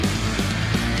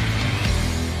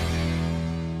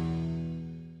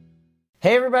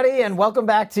Hey, everybody, and welcome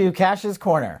back to Cash's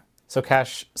Corner. So,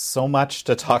 Cash, so much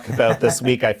to talk about this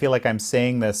week. I feel like I'm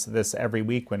saying this every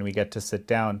week when we get to sit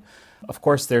down. Of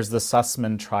course, there's the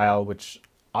Sussman Trial, which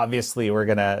obviously we're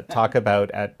going to talk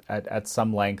about at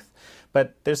some length.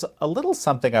 But there's a little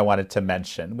something I wanted to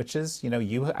mention, which is,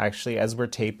 you actually, as we're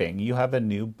taping, you have a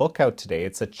new book out today.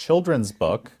 It's a children's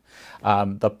book,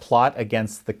 The Plot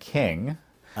Against the King.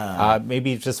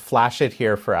 Maybe just flash it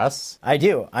here for us. I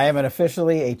do. I am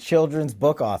officially a children's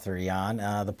book author, Jan.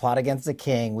 The Plot Against the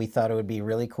King. We thought it would be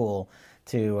really cool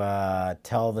to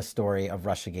tell the story of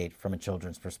Russiagate from a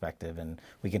children's perspective, and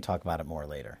we can talk about it more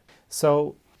later.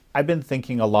 So I've been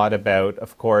thinking a lot about,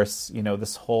 of course,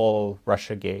 this whole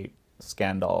Russiagate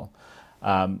scandal.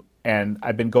 And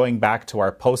I've been going back to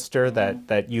our poster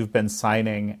that you've been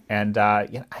signing, and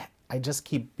I just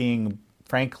keep being,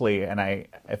 frankly, and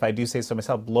if I do say so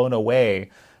myself, blown away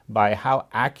by how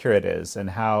accurate it is and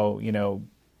how,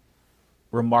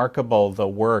 remarkable the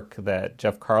work that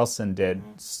Jeff Carlson did.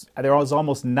 There was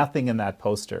almost nothing in that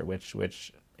poster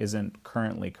which isn't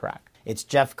currently correct. It's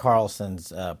Jeff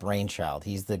Carlson's brainchild.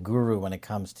 He's the guru when it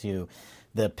comes to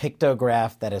the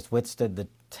pictograph that has withstood the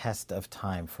test of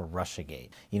time for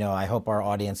Russiagate. I hope our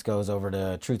audience goes over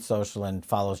to Truth Social and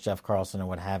follows Jeff Carlson and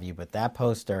what have you, but that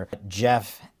poster,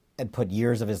 Jeff had put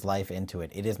years of his life into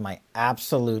it. It is my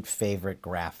absolute favorite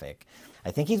graphic.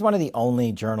 I think he's one of the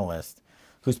only journalists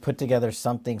who's put together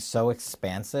something so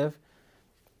expansive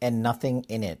and nothing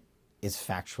in it is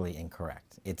factually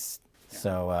incorrect. Hats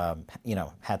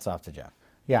off to Jeff.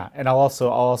 Yeah, and I'll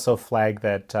also flag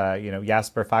that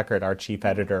Jasper Fackert, our chief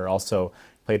editor, also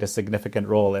played a significant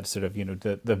role at sort of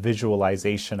the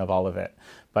visualization of all of it.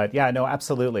 But yeah, no,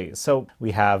 absolutely. So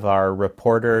we have our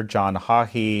reporter John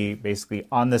Haughey basically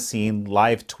on the scene,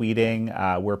 live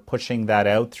tweeting. We're pushing that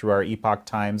out through our Epoch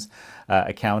Times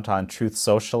account on Truth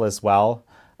Social as well.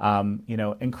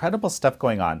 Incredible stuff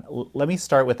going on. Let me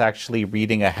start with actually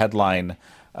reading a headline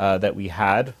that we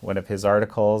had, one of his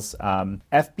articles.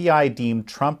 FBI deemed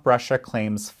Trump-Russia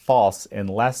claims false in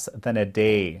less than a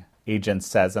day, agent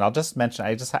says. And I'll just mention,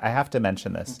 I have to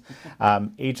mention this.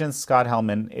 Agent Scott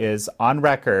Hellman is on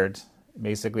record,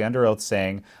 basically under oath,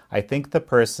 saying, I think the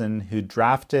person who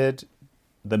drafted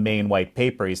the main white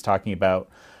paper he's talking about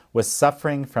was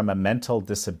suffering from a mental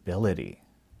disability.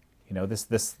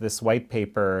 This white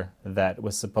paper that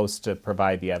was supposed to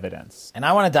provide the evidence. And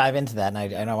I want to dive into that,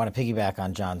 and I want to piggyback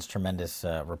on John's tremendous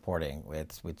reporting.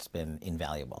 It's been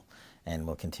invaluable and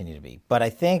will continue to be. But I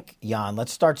think, Jan,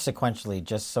 let's start sequentially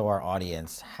just so our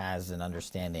audience has an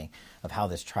understanding of how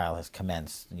this trial has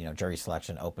commenced, jury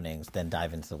selection, openings, then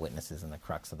dive into the witnesses and the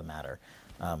crux of the matter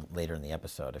later in the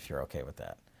episode, if you're okay with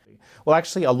that. Well,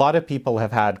 actually, a lot of people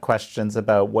have had questions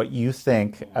about what you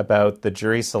think about the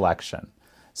jury selection.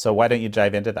 So why don't you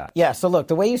dive into that? Yeah, so look,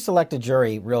 the way you select a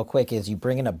jury real quick is you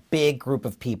bring in a big group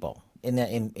of people.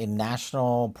 In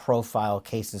national profile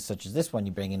cases such as this one,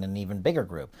 you bring in an even bigger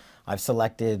group. I've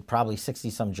selected probably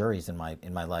 60-some juries in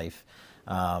my life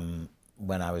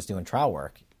when I was doing trial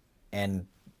work. And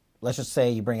let's just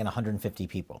say you bring in 150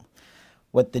 people.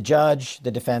 What the judge,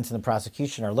 the defense, and the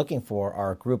prosecution are looking for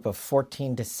are a group of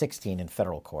 14 to 16 in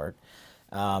federal court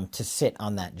to sit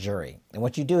on that jury. And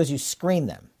what you do is you screen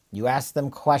them. You ask them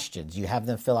questions. You have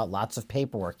them fill out lots of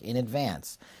paperwork in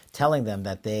advance, telling them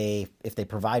that if they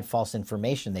provide false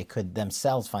information, they could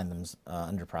themselves find them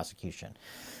under prosecution.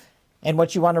 And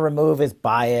what you want to remove is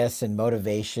bias and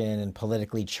motivation and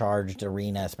politically charged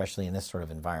arena, especially in this sort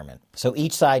of environment. So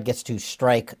each side gets to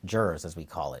strike jurors, as we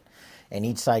call it. And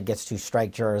each side gets to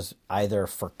strike jurors either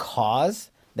for cause,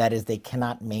 that is, they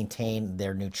cannot maintain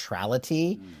their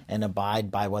neutrality and abide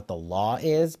by what the law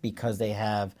is because they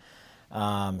have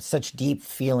such deep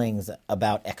feelings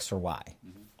about X or Y,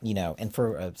 and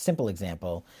for a simple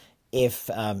example, if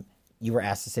you were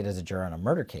asked to sit as a juror on a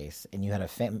murder case and you had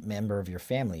a member of your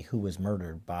family who was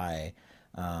murdered by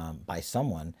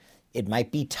someone, it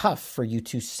might be tough for you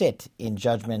to sit in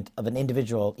judgment of an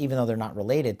individual, even though they're not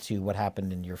related to what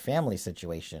happened in your family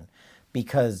situation,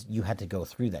 because you had to go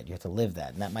through that, you had to live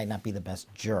that, and that might not be the best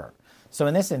juror. So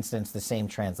in this instance, the same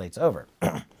translates over.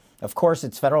 Of course,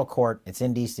 it's federal court, it's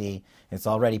in D.C., it's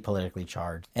already politically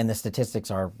charged, and the statistics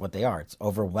are what they are. It's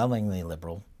overwhelmingly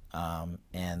liberal,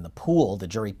 and the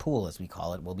jury pool, as we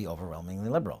call it, will be overwhelmingly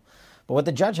liberal. But what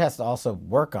the judge has to also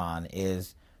work on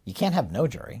is you can't have no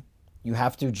jury. You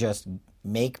have to just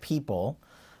make people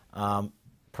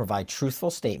provide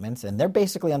truthful statements, and they're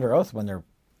basically under oath when they're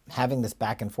having this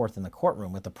back and forth in the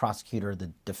courtroom with the prosecutor,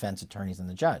 the defense attorneys, and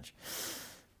the judge.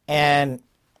 And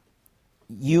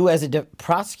you as a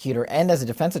prosecutor and as a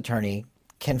defense attorney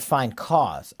can find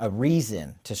cause, a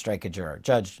reason to strike a juror.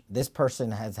 Judge, this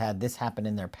person has had this happen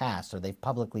in their past, or they've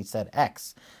publicly said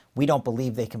X. We don't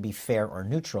believe they can be fair or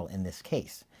neutral in this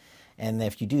case. And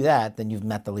if you do that, then you've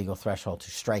met the legal threshold to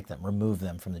strike them, remove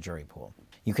them from the jury pool.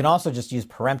 You can also just use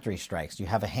peremptory strikes. You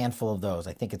have a handful of those.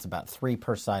 I think it's about 3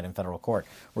 per side in federal court,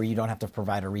 where you don't have to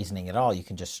provide a reasoning at all. You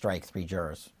can just strike 3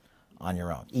 jurors on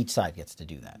your own. Each side gets to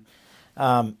do that.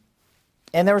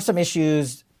 And there were some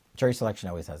issues. Jury selection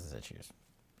always has its issues.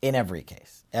 In every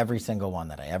case, every single one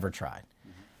that I ever tried.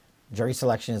 Jury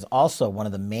selection is also one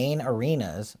of the main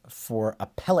arenas for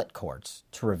appellate courts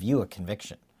to review a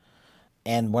conviction.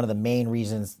 And one of the main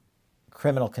reasons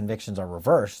criminal convictions are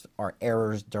reversed are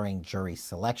errors during jury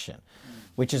selection,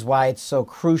 which is why it's so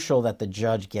crucial that the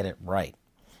judge get it right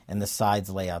and the sides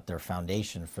lay out their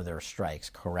foundation for their strikes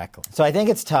correctly. So I think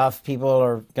it's tough. People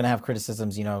are going to have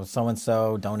criticisms,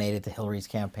 so-and-so donated to Hillary's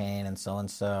campaign and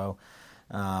so-and-so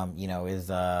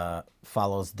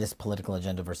follows this political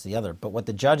agenda versus the other. But what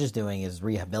the judge is doing is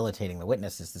rehabilitating the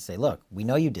witnesses to say, look, we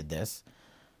know you did this.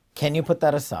 Can you put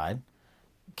that aside?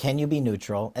 Can you be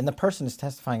neutral? And the person is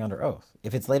testifying under oath.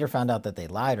 If it's later found out that they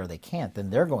lied or they can't, then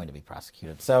they're going to be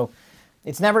prosecuted. So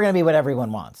it's never going to be what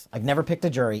everyone wants. I've never picked a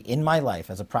jury in my life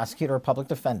as a prosecutor or public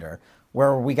defender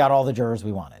where we got all the jurors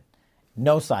we wanted.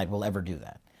 No side will ever do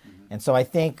that. And so I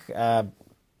think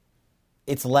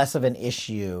it's less of an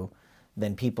issue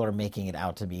than people are making it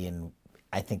out to be, and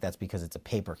I think that's because it's a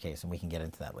paper case, and we can get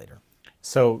into that later.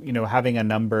 So, having a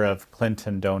number of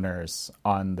Clinton donors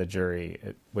on the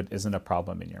jury isn't a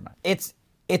problem in your mind? It's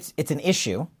an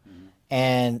issue,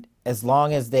 and as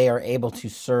long as they are able to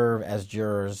serve as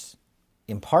jurors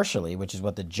impartially, which is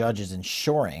what the judge is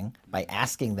ensuring by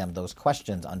asking them those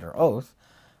questions under oath,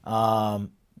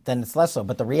 then it's less so.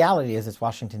 But the reality is it's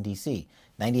Washington, D.C.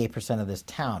 98% of this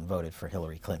town voted for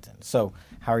Hillary Clinton. So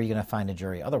how are you going to find a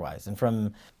jury otherwise? And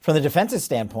from the defense's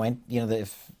standpoint,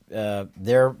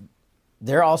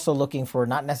 they're also looking for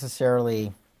not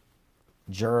necessarily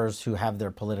jurors who have their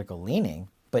political leaning,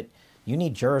 but you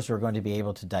need jurors who are going to be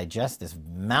able to digest this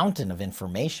mountain of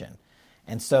information.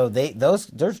 And so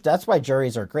that's why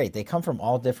juries are great. They come from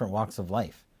all different walks of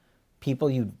life. People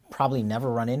you probably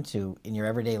never run into in your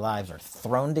everyday lives are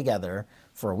thrown together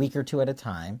for a week or two at a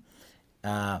time.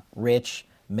 Rich,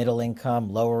 middle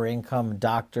income, lower income,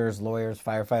 doctors, lawyers,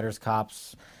 firefighters,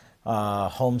 cops,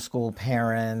 homeschool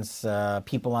parents,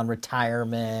 people on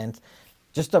retirement,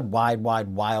 just a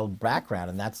wild background.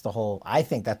 And I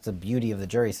think that's the beauty of the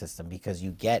jury system, because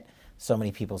you get so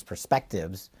many people's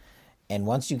perspectives. And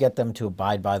once you get them to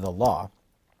abide by the law,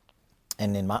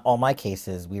 and in all my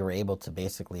cases, we were able to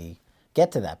basically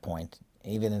get to that point,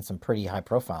 even in some pretty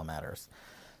high-profile matters.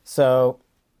 So,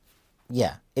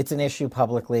 yeah, it's an issue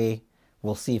publicly.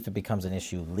 We'll see if it becomes an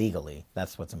issue legally.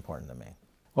 That's what's important to me.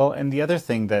 Well, and the other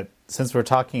thing that, since we're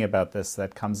talking about this,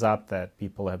 that comes up that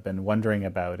people have been wondering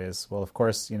about is, well, of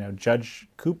course, Judge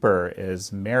Cooper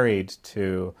is married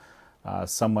to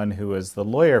someone who is the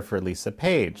lawyer for Lisa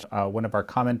Page. One of our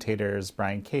commentators,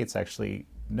 Brian Cates, actually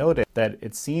noted that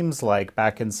it seems like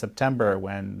back in September,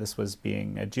 when this was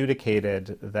being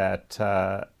adjudicated, that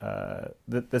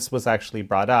this was actually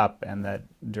brought up and that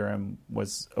Durham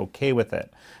was okay with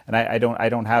it. And I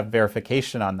don't have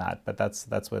verification on that, but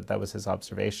that was his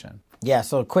observation. Yeah,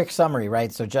 so a quick summary,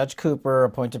 right? So Judge Cooper,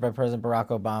 appointed by President Barack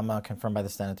Obama, confirmed by the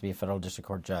Senate to be a federal district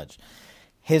court judge.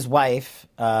 His wife,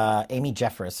 Amy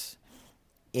Jeffress,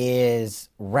 is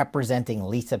representing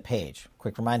Lisa Page.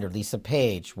 Quick reminder, Lisa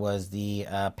Page was the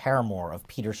paramour of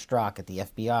Peter Strzok at the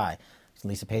FBI.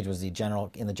 Lisa Page was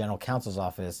in the general counsel's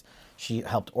office. She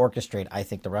helped orchestrate, I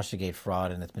think, the Russiagate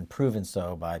fraud, and it's been proven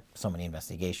so by so many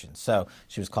investigations. So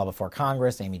she was called before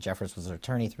Congress. Amy Jeffress was her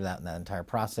attorney through that entire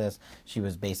process. She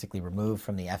was basically removed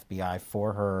from the FBI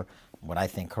for her, what I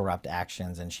think, corrupt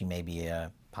actions, and she may be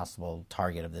a possible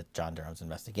target of the John Durham's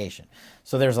investigation.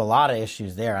 So there's a lot of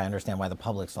issues there. I understand why the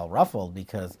public's all ruffled,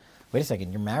 because, wait a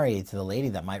second, you're married to the lady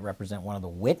that might represent one of the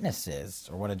witnesses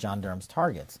or one of John Durham's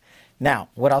targets. Now,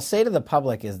 what I'll say to the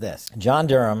public is this. John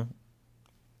Durham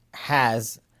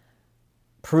has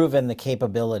proven the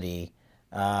capability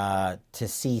to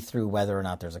see through whether or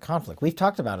not there's a conflict. We've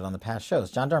talked about it on the past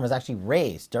shows. John Durham has actually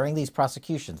raised during these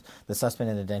prosecutions, the Sussman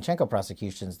and the Danchenko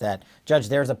prosecutions, that, Judge,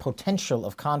 there's a potential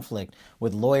of conflict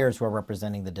with lawyers who are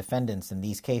representing the defendants in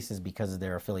these cases because of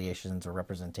their affiliations or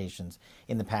representations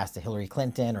in the past to Hillary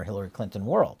Clinton or Hillary Clinton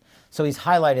world. So he's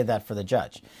highlighted that for the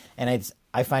judge. And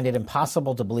I find it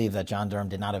impossible to believe that John Durham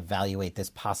did not evaluate this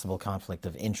possible conflict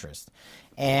of interest.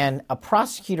 And a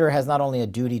prosecutor has not only a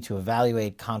duty to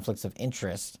evaluate conflicts of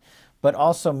interest, but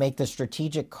also make the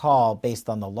strategic call based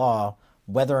on the law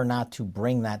whether or not to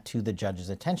bring that to the judge's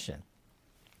attention.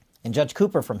 And Judge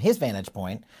Cooper, from his vantage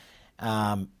point,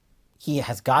 he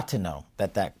has got to know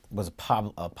that that was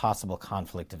a possible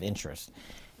conflict of interest.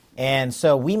 And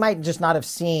so we might just not have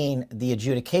seen the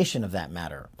adjudication of that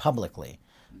matter publicly,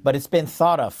 but it's been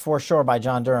thought of for sure by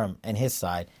John Durham and his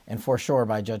side, and for sure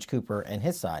by Judge Cooper and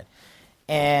his side.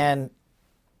 And,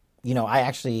 you know, I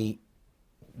actually,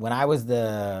 when I was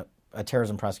a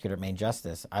terrorism prosecutor at Maine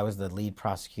Justice, I was the lead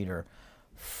prosecutor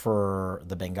for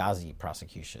the Benghazi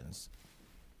prosecutions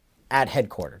at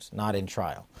headquarters, not in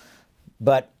trial.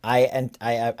 But I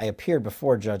appeared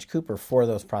before Judge Cooper for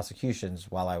those prosecutions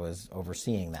while I was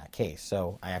overseeing that case.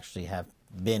 So I actually have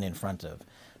been in front of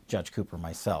Judge Cooper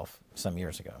myself some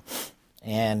years ago.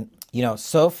 And, you know,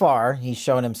 so far he's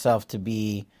shown himself to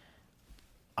be,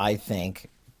 I think,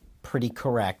 pretty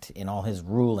correct in all his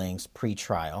rulings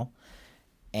pre-trial.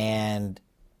 And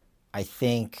I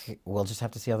think we'll just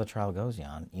have to see how the trial goes,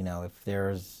 Jan. You know, if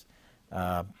there's...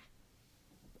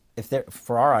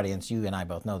 for our audience, you and I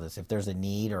both know this, if there's a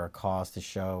need or a cause to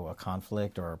show a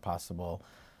conflict or a possible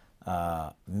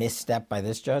misstep by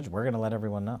this judge, we're going to let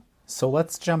everyone know. So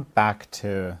let's jump back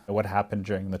to what happened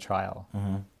during the trial.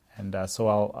 Mm-hmm. And so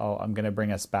I'm going to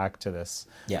bring us back to this,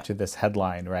 to this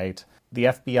headline, right? The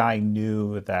FBI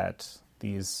knew that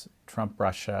these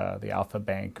Trump-Russia, the Alpha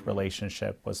Bank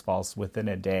relationship was false within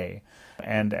a day.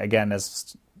 And again,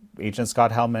 as Agent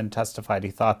Scott Hellman testified,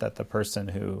 he thought that the person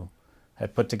who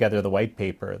had put together the white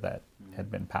paper that had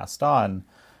been passed on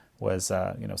was,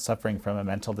 suffering from a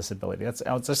mental disability. It's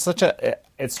just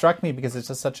it struck me because it's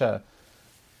just such a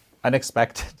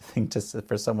unexpected thing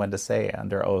for someone to say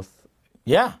under oath.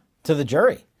 Yeah, to the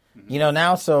jury. Mm-hmm. You know,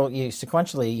 now,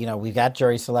 sequentially, you know, we've got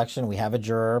jury selection, we have a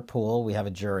juror pool, we have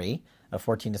a jury of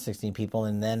 14 to 16 people,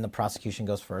 and then the prosecution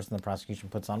goes first, and the prosecution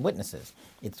puts on witnesses.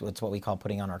 It's what we call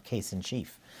putting on our case in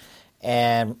chief.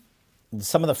 And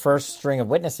some of the first string of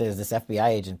witnesses, this FBI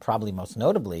agent probably most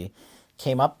notably,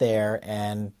 came up there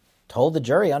and told the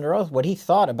jury under oath what he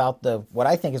thought about what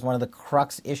I think is one of the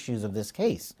crux issues of this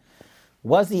case.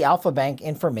 Was the Alpha Bank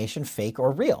information fake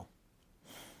or real?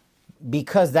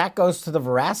 Because that goes to the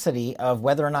veracity of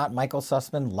whether or not Michael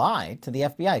Sussman lied to the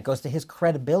FBI. It goes to his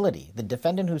credibility, the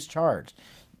defendant who's charged.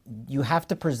 You have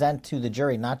to present to the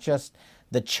jury not just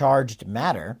the charged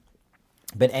matter,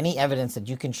 but any evidence that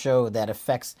you can show that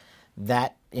affects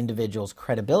that individual's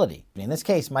credibility. In this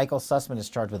case, Michael Sussman is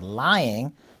charged with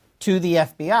lying to the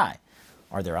FBI.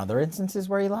 Are there other instances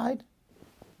where he lied?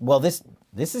 Well, this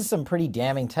is some pretty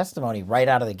damning testimony right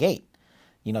out of the gate.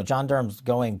 You know, John Durham's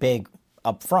going big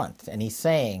up front, and he's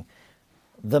saying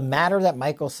the matter that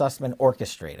Michael Sussman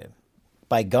orchestrated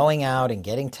by going out and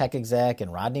getting Tech Exec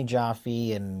and Rodney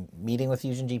Jaffe and meeting with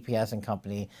Fusion GPS and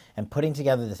company and putting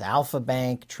together this Alpha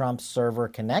Bank Trump server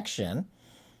connection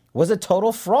was a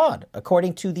total fraud,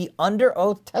 according to the under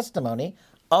oath testimony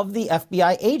of the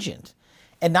FBI agent.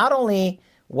 And not only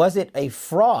was it a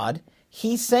fraud,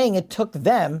 he's saying it took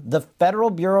them, the Federal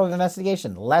Bureau of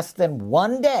Investigation, less than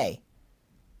 1 day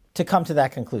to come to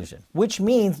that conclusion, which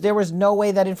means there was no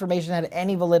way that information had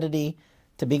any validity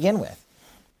to begin with.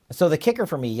 So the kicker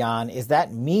for me, Jan, is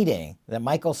that meeting that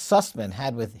Michael Sussman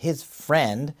had with his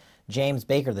friend, James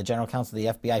Baker, the general counsel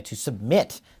of the FBI, to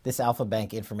submit this Alpha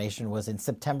Bank information was in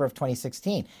September of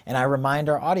 2016. And I remind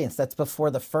our audience that's before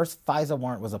the first FISA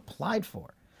warrant was applied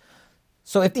for.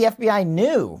 So if the FBI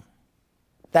knew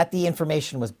that the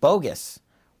information was bogus,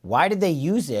 why did they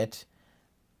use it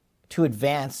to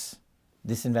advance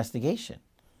this investigation?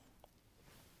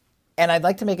 And I'd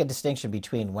like to make a distinction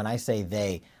between when I say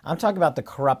they, I'm talking about the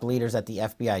corrupt leaders at the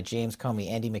FBI, James Comey,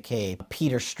 Andy McCabe,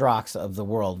 Peter Strzok's of the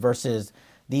world, versus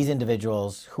these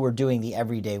individuals who are doing the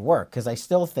everyday work. Because I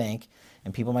still think,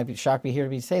 and people might be shocked to hear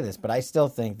me say this, but I still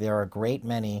think there are a great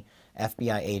many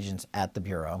FBI agents at the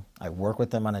Bureau, I work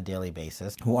with them on a daily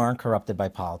basis, who aren't corrupted by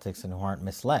politics and who aren't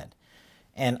misled.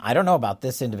 And I don't know about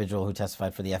this individual who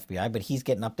testified for the FBI, but he's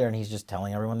getting up there and he's just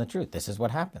telling everyone the truth. This is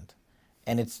what happened.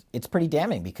 And it's pretty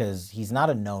damning because he's not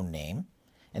a known name,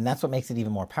 and that's what makes it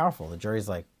even more powerful. The jury's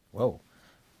like, whoa.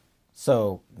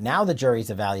 So now the jury's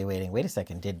evaluating, wait a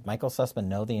second, did Michael Sussman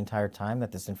know the entire time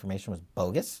that this information was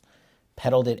bogus,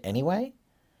 peddled it anyway,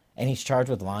 and he's charged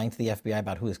with lying to the FBI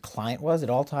about who his client was? It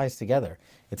all ties together.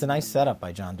 It's a nice setup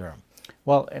by John Durham.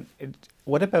 Well,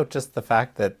 what about just the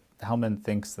fact that Hellman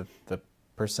thinks that the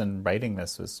person writing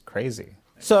this was crazy?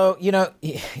 So, you know,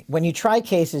 when you try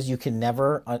cases, you can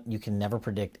never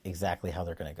predict exactly how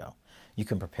they're going to go. You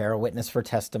can prepare a witness for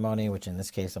testimony, which in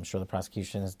this case I'm sure the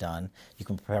prosecution has done. You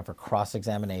can prepare for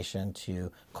cross-examination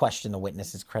to question the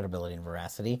witness's credibility and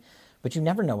veracity. But you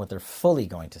never know what they're fully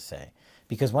going to say.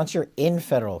 Because once you're in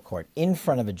federal court, in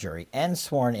front of a jury, and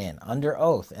sworn in, under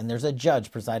oath, and there's a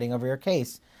judge presiding over your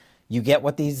case, You get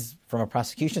what these, from a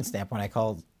prosecution standpoint, I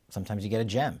call, sometimes you get a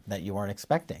gem that you weren't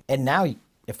expecting. And now,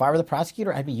 if I were the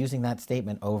prosecutor, I'd be using that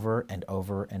statement over and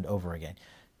over and over again.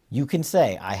 You can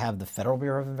say, I have the Federal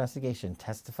Bureau of Investigation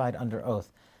testified under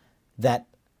oath that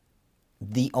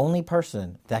the only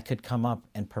person that could come up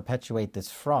and perpetuate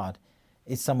this fraud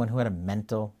is someone who had a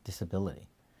mental disability.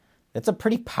 That's a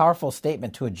pretty powerful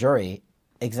statement to a jury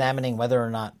examining whether or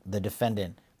not the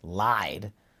defendant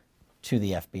lied to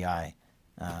the FBI,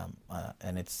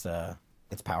 and it's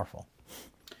powerful.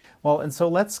 Well, and so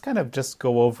let's kind of just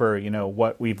go over,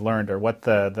 what we've learned or what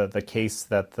the case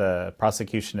that the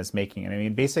prosecution is making. And I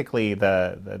mean, basically,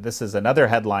 this is another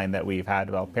headline that we've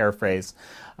had. I'll paraphrase.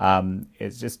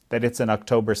 It's just that it's an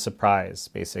October surprise,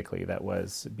 basically, that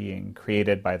was being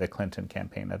created by the Clinton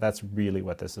campaign. That's really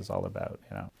what this is all about.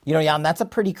 Jan, that's a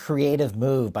pretty creative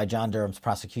move by John Durham's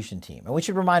prosecution team. And we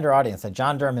should remind our audience that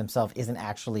John Durham himself isn't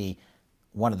actually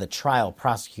one of the trial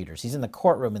prosecutors. He's in the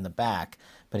courtroom in the back,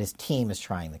 but his team is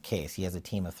trying the case. He has a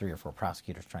team of 3 or 4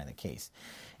 prosecutors trying the case.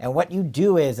 And what you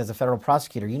do is, as a federal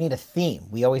prosecutor, you need a theme.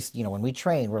 We always, when we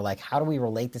train, we're like, how do we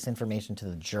relate this information to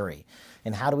the jury?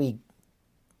 And how do we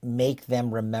make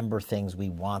them remember things we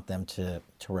want them to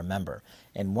remember?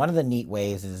 And one of the neat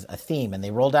ways is a theme. And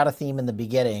they rolled out a theme in the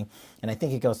beginning, and I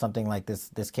think it goes something like this.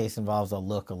 This case involves a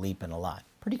look, a leap, and a lie.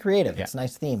 Pretty creative. Yeah. It's a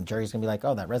nice theme. Jury's going to be like,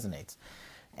 oh, that resonates.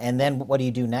 And then what do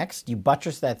you do next? You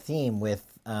buttress that theme with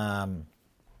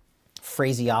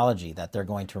phraseology that they're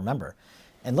going to remember.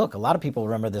 And look, a lot of people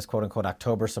remember this quote-unquote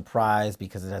October surprise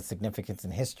because it has significance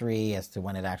in history as to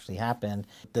when it actually happened.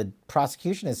 The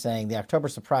prosecution is saying the October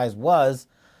surprise was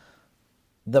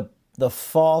the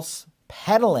false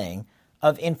peddling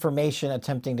of information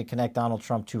attempting to connect Donald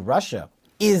Trump to Russia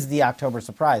is the October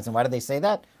surprise. And why did they say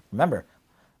that? Remember,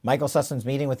 Michael Sussman's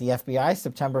meeting with the FBI,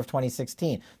 September of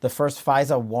 2016. The first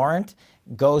FISA warrant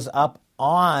goes up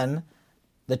on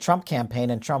the Trump campaign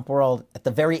and Trump world at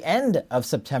the very end of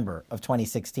September of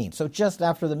 2016. So just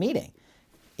after the meeting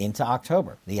into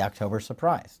October, the October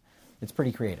surprise. It's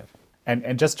pretty creative.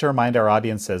 And just to remind our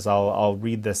audiences, I'll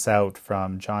read this out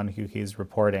from John Hughey's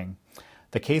reporting.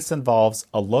 The case involves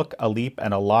a look, a leap,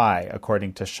 and a lie,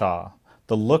 according to Shaw.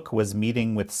 The look was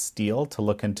meeting with Steele to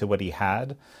look into what he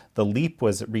had. The leap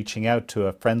was reaching out to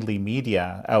a friendly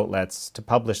media outlets to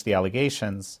publish the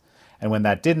allegations. And when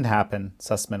that didn't happen,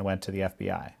 Sussman went to the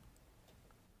FBI.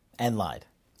 And lied.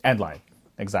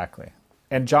 Exactly.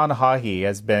 And John Haughey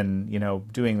has been,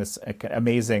 doing this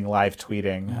amazing live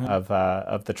tweeting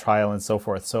of the trial and so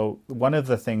forth. So one of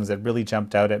the things that really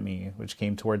jumped out at me, which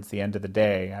came towards the end of the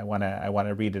day, I want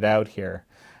to read it out here.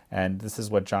 And this is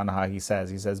what John Haughey says.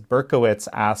 He says, Berkowitz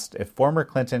asked if former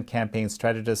Clinton campaign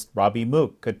strategist Robbie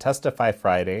Mook could testify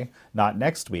Friday, not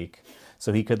next week,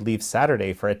 so he could leave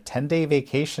Saturday for a 10-day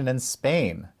vacation in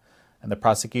Spain. And the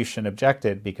prosecution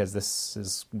objected because this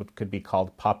is what could be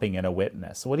called popping in a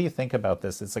witness. So what do you think about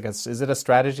this? It's like, is it a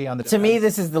strategy on the defense? To me,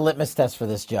 this is the litmus test for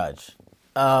this judge.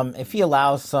 If he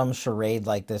allows some charade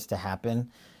like this to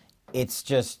happen, it's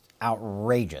just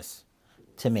outrageous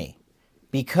to me.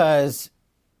 Because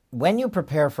when you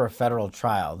prepare for a federal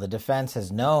trial, the defense has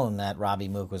known that Robbie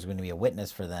Mook was going to be a witness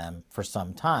for them for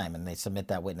some time, and they submit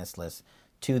that witness list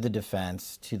to the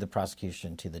defense, to the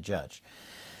prosecution, to the judge.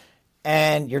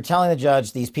 And you're telling the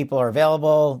judge these people are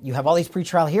available. You have all these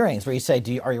pretrial hearings where you say,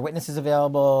 are your witnesses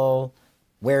available?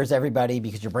 Where's everybody?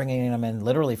 Because you're bringing them in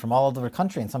literally from all over the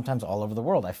country and sometimes all over the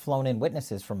world. I've flown in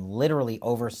witnesses from literally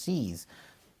overseas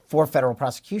for federal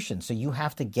prosecution. So you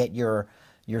have to get your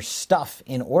stuff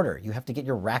in order. You have to get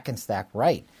your rack and stack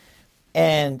right.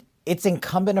 And it's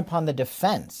incumbent upon the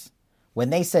defense. When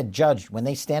they said, judge, when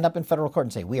they stand up in federal court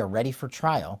and say, we are ready for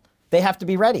trial, they have to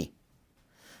be ready.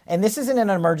 And this isn't an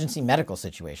emergency medical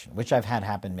situation, which I've had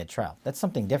happen mid-trial. That's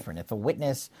something different. If a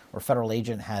witness or federal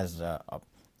agent has a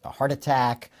heart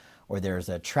attack or there's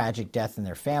a tragic death in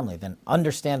their family, then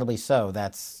understandably so,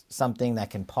 that's something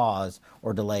that can pause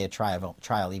or delay a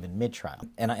trial even mid-trial.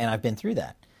 And I've been through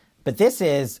that. But this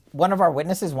is, one of our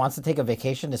witnesses wants to take a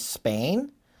vacation to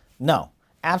Spain? No,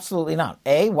 absolutely not.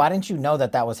 A, why didn't you know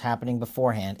that was happening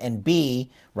beforehand? And B,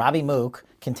 Robbie Mook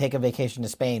can take a vacation to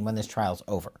Spain when this trial's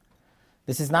over.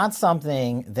 This is not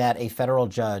something that a federal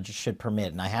judge should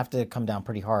permit. And I have to come down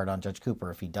pretty hard on Judge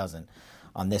Cooper if he doesn't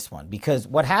on this one. Because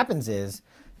what happens is,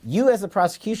 you as a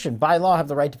prosecution, by law, have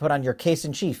the right to put on your case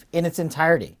in chief in its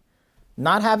entirety.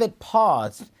 Not have it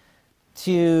paused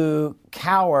to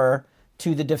cower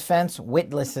to the defense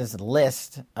witnesses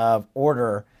list of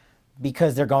order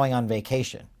because they're going on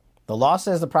vacation. The law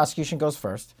says the prosecution goes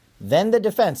first, then the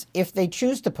defense, if they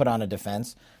choose to put on a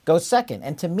defense, goes second.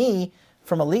 And to me,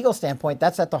 from a legal standpoint,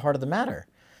 that's at the heart of the matter.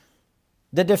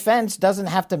 The defense doesn't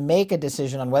have to make a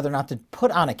decision on whether or not to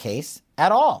put on a case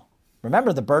at all.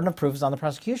 Remember, the burden of proof is on the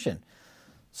prosecution.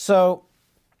 So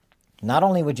not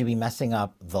only would you be messing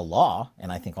up the law,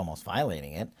 and I think almost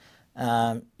violating it,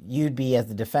 you'd be, as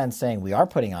the defense, saying we are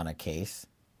putting on a case.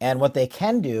 And what they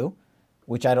can do,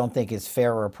 which I don't think is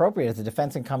fair or appropriate, is the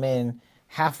defense can come in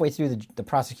halfway through the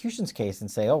prosecution's case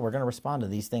and say, oh, we're going to respond to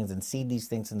these things and cede these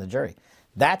things in the jury.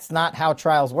 That's not how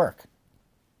trials work.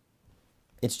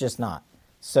 It's just not.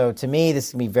 So to me,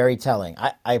 this can be very telling.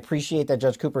 I appreciate that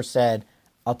Judge Cooper said,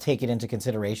 I'll take it into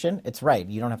consideration. It's right.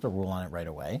 You don't have to rule on it right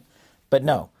away. But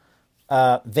no,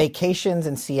 vacations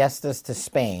and siestas to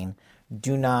Spain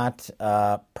do not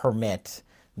permit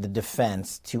the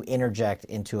defense to interject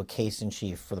into a case in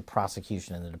chief for the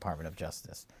prosecution in the Department of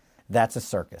Justice. That's a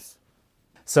circus.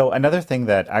 So another thing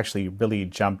that actually really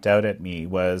jumped out at me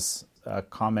was a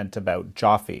comment about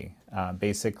Joffe.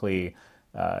 Basically,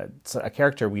 it's a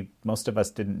character most of us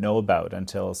didn't know about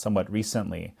until somewhat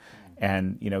recently.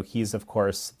 And, he's, of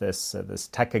course, this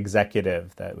tech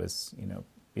executive that was,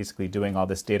 basically doing all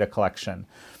this data collection.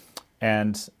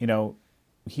 And,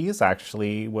 he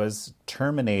actually was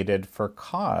terminated for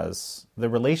cause. The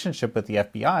relationship with the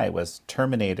FBI was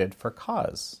terminated for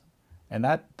cause. And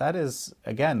that is,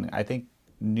 again, I think,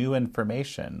 new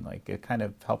information. Like, it kind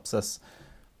of helps us.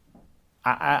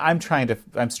 I'm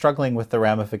struggling with the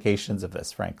ramifications of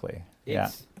this, frankly.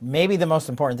 It's maybe the most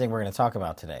important thing we're going to talk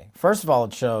about today. First of all,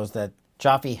 it shows that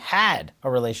Joffe had a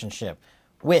relationship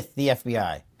with the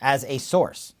FBI as a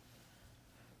source.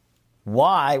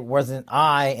 Why wasn't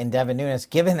I and Devin Nunes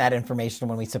given that information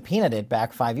when we subpoenaed it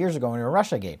back 5 years ago when we were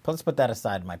Russiagate? Let's put that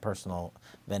aside, my personal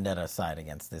vendetta aside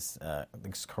against this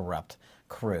corrupt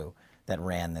crew that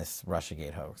ran this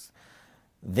Russiagate hoax.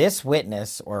 This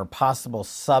witness, or possible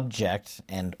subject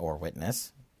and or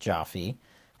witness, Joffe,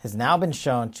 has now been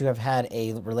shown to have had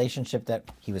a relationship that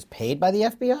he was paid by the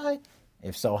FBI.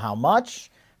 If so, how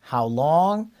much? How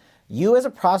long? You as a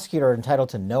prosecutor are entitled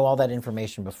to know all that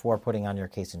information before putting on your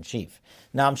case in chief.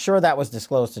 Now, I'm sure that was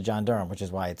disclosed to John Durham, which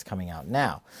is why it's coming out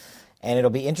now. And it'll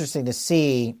be interesting to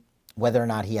see whether or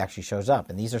not he actually shows up.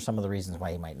 And these are some of the reasons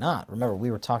why he might not. Remember,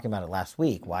 we were talking about it last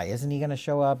week. Why isn't he going to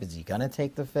show up? Is he going to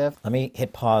take the fifth? Let me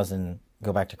hit pause and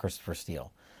go back to Christopher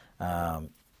Steele. The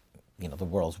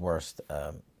world's worst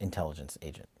intelligence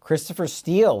agent. Christopher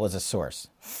Steele was a source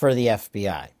for the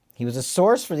FBI. He was a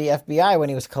source for the FBI when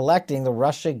he was collecting the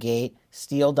Russiagate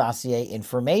Steele dossier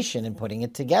information and putting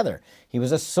it together. He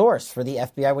was a source for the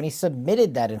FBI when he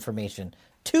submitted that information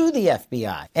to the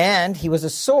FBI. And he was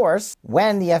a source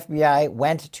when the FBI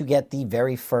went to get the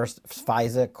very first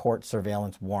FISA court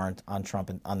surveillance warrant on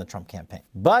Trump and on the Trump campaign.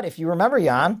 But if you remember,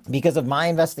 Jan, because of my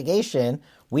investigation,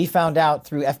 we found out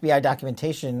through FBI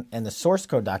documentation and the source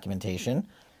code documentation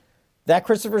that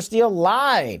Christopher Steele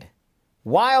lied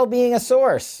while being a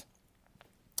source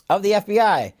of the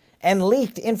FBI and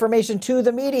leaked information to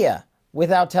the media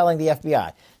without telling the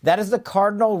FBI. That is the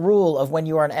cardinal rule of when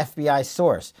you are an FBI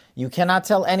source. You cannot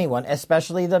tell anyone,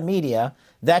 especially the media,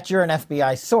 that you're an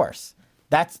FBI source.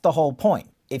 That's the whole point.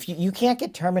 If you can't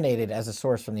get terminated as a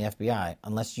source from the FBI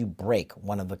unless you break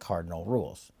one of the cardinal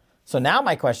rules. So now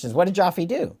my question is, what did Joffe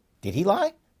do? Did he lie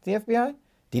to the FBI?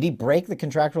 Did he break the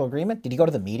contractual agreement? Did he go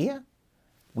to the media?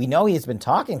 We know he has been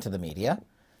talking to the media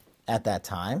at that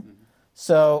time.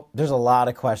 So there's a lot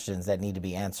of questions that need to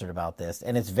be answered about this.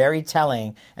 And it's very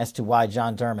telling as to why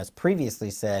John Durham has previously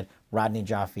said Rodney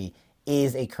Joffe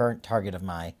is a current target of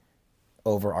my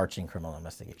overarching criminal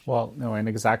investigation. Well, no, and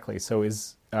exactly. So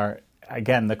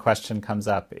again, the question comes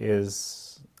up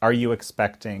are you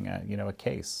expecting a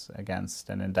case against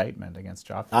an indictment against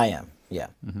Joffe? I am, yeah.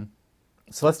 Mm-hmm.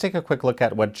 So let's take a quick look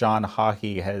at what John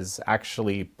Haughey has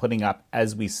actually putting up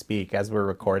as we speak, as we're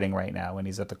recording right now when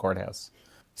he's at the courthouse.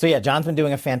 So yeah, John's been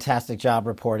doing a fantastic job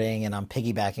reporting, and I'm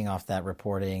piggybacking off that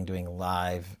reporting, doing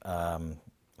live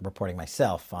reporting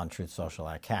myself on Truth Social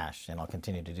at Cash, and I'll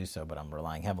continue to do so, but I'm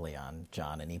relying heavily on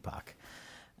John and Epoch.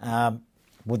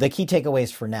 The key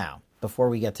takeaways for now, before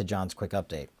we get to John's quick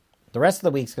update. The rest of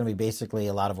the week's going to be basically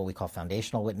a lot of what we call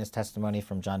foundational witness testimony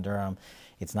from John Durham.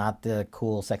 It's not the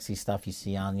cool, sexy stuff you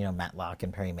see on, Matlock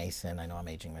and Perry Mason. I know I'm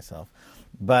aging myself.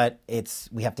 But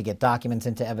we have to get documents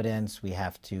into evidence. We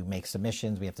have to make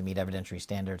submissions. We have to meet evidentiary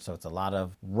standards. So it's a lot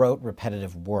of rote,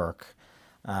 repetitive work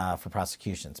for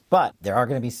prosecutions. But there are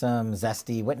going to be some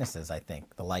zesty witnesses, I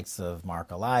think. The likes of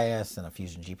Mark Elias and a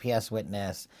Fusion GPS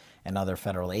witness and other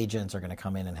federal agents are going to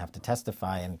come in and have to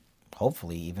testify, and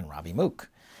hopefully even Robbie Mook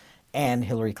and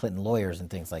Hillary Clinton lawyers and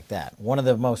things like that. One of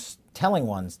the most telling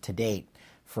ones to date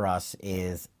for us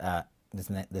is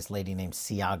this lady named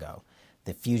Siago.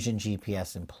 the Fusion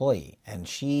GPS employee. And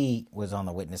she was on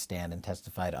the witness stand and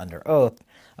testified under oath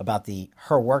about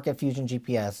her work at Fusion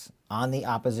GPS on the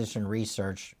opposition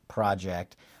research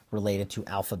project related to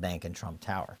Alpha Bank and Trump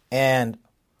Tower. And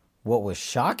what was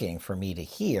shocking for me to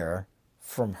hear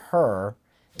from her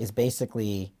is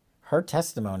basically her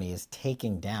testimony is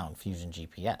taking down Fusion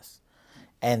GPS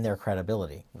and their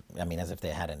credibility. I mean, as if they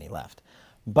had any left.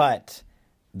 But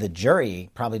the jury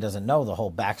probably doesn't know the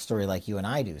whole backstory like you and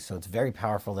I do, so it's very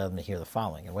powerful for them to hear the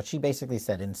following. And what she basically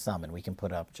said in sum, and we can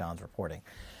put up John's reporting,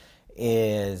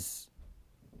 is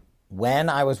when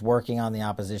I was working on the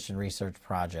opposition research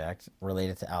project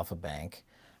related to Alpha Bank,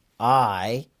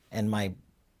 I and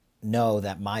know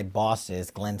that my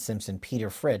bosses, Glenn Simpson, Peter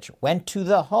Fritsch, went to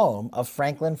the home of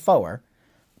Franklin Foer,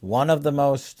 one of the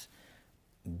most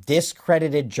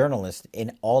discredited journalists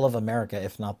in all of America,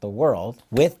 if not the world,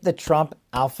 with the Trump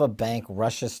Alpha Bank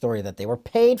Russia story that they were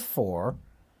paid for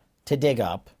to dig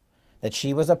up, that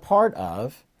she was a part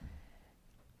of,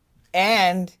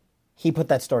 and he put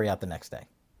that story out the next day.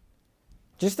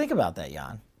 Just think about that,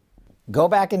 Jan. Go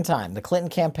back in time. The Clinton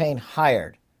campaign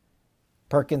hired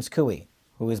Perkins Coie,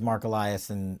 who is Mark Elias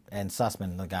and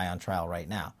Sussman, the guy on trial right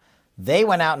now. They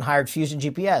went out and hired Fusion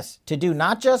GPS to do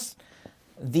not just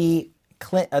the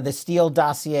Steele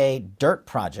dossier dirt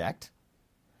project,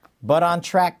 but on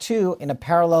track 2 in a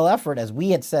parallel effort, as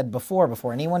we had said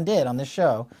before anyone did on this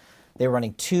show, they were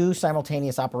running 2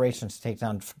 simultaneous operations to take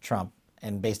down Trump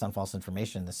and based on false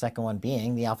information. The second one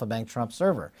being the Alpha Bank Trump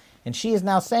server. And she is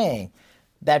now saying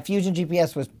that Fusion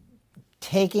GPS was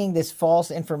taking this false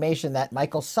information that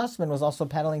Michael Sussman was also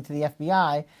peddling to the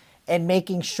FBI and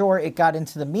making sure it got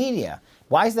into the media.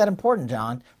 Why is that important,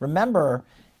 John? Remember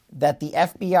that the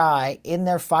FBI, in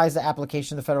their FISA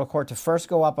application to the federal court to first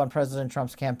go up on President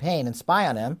Trump's campaign and spy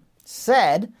on him,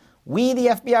 said, we, the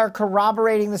FBI, are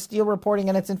corroborating the Steele reporting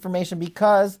and its information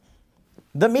because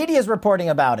the media is reporting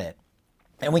about it.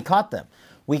 And we caught them.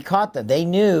 They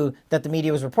knew that the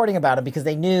media was reporting about it because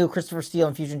they knew Christopher Steele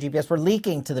and Fusion GPS were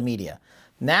leaking to the media.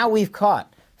 Now we've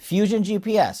caught Fusion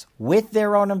GPS with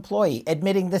their own employee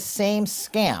admitting the same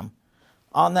scam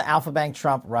on the Alpha Bank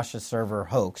Trump Russia server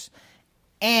hoax.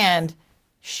 And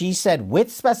she said with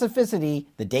specificity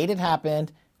the date it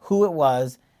happened, who it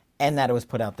was, and that it was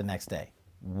put out the next day.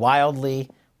 Wildly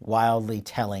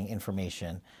telling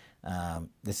information.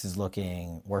 This is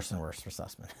looking worse and worse for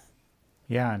Sussman.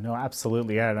 Yeah, no,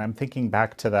 absolutely. Yeah, and I'm thinking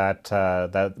back to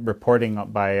that reporting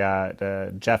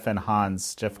by Jeff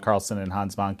Carlson and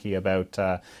Hans Monkey about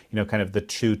kind of the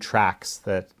 2 tracks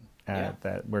that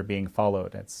were being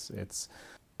followed. It's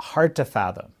hard to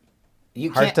fathom.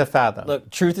 Hard to fathom. Look,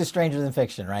 truth is stranger than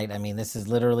fiction, right? I mean, this is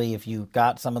literally, if you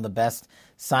got some of the best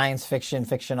science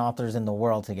fiction authors in the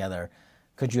world together,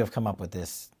 could you have come up with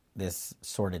this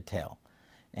sordid tale?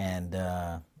 And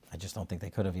I just don't think they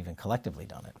could have even collectively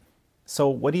done it. So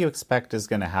what do you expect is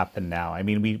going to happen now? I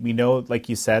mean, we know, like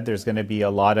you said, there's going to be a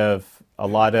lot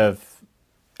of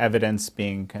evidence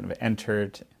being kind of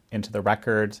entered into the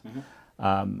record.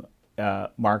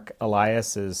 Mm-hmm. Mark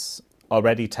Elias is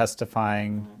already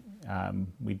testifying.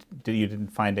 Mm-hmm. You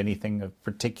didn't find anything of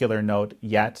particular note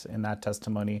yet in that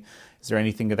testimony. Is there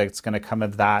anything that's going to come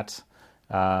of that?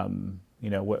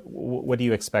 What do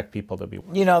you expect people to be?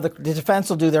 The defense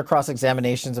will do their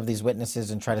cross-examinations of these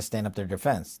witnesses and try to stand up their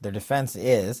defense. Their defense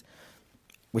is,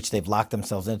 which they've locked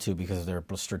themselves into because of their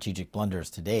strategic blunders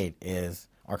to date, is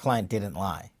our client didn't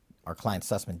lie. Our client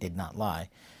Sussman did not lie.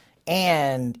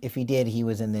 And if he did, he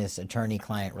was in this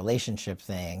attorney-client relationship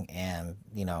thing and,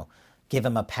 give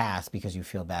him a pass because you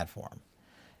feel bad for him.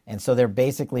 And so they're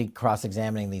basically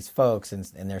cross-examining these folks and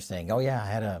they're saying, oh yeah, I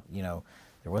had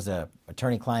there was a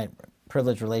attorney-client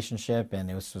privilege relationship, and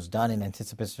it was done in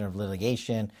anticipation of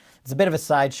litigation. It's a bit of a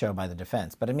sideshow by the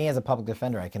defense, but me as a public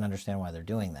defender, I can understand why they're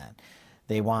doing that.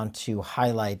 They want to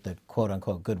highlight the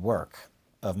quote-unquote good work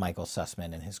of Michael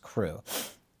Sussman and his crew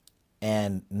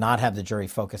and not have the jury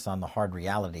focus on the hard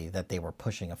reality that they were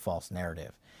pushing a false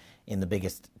narrative in the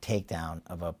biggest takedown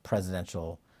of a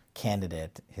presidential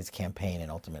candidate, his campaign, and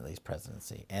ultimately his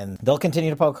presidency. And they'll continue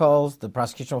to poke holes. The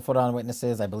prosecution will put on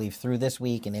witnesses, I believe, through this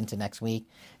week and into next week.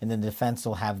 And then the defense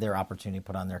will have their opportunity to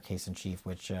put on their case in chief,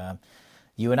 which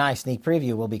you and I, sneak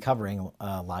preview, will be covering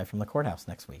live from the courthouse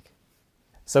next week.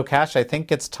 So, Cash, I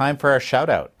think it's time for our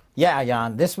shout-out. Yeah,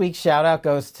 Jan. This week's shout-out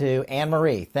goes to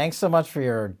Anne-Marie. Thanks so much for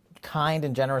your kind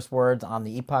and generous words on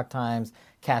the Epoch Times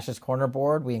Cash's Corner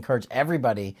board. We encourage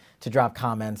everybody to drop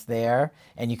comments there,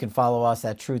 and you can follow us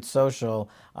at Truth Social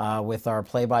with our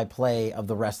play-by-play of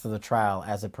the rest of the trial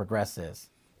as it progresses.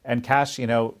 And Cash,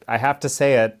 I have to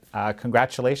say it.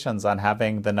 Congratulations on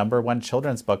having the #1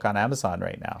 children's book on Amazon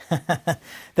right now.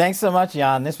 Thanks so much,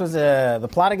 Jan. This was The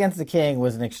Plot Against the King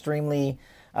was an extremely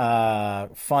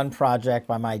fun project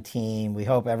by my team. We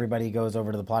hope everybody goes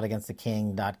over to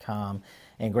theplotagainsttheking.com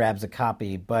and grabs a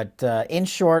copy. But in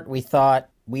short, we thought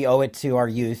we owe it to our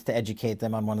youth to educate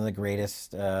them on one of the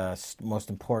greatest, most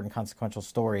important, consequential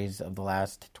stories of the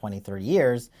last 20, 30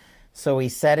 years. So we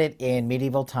set it in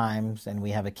medieval times, and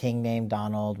we have a king named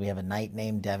Donald, we have a knight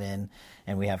named Devin,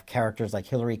 and we have characters like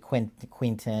Hillary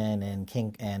Quinton and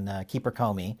Keeper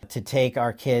Comey to take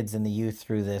our kids and the youth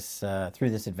through this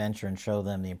adventure and show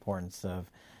them the importance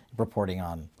of reporting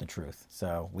on the truth.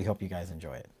 So we hope you guys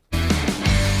enjoy it.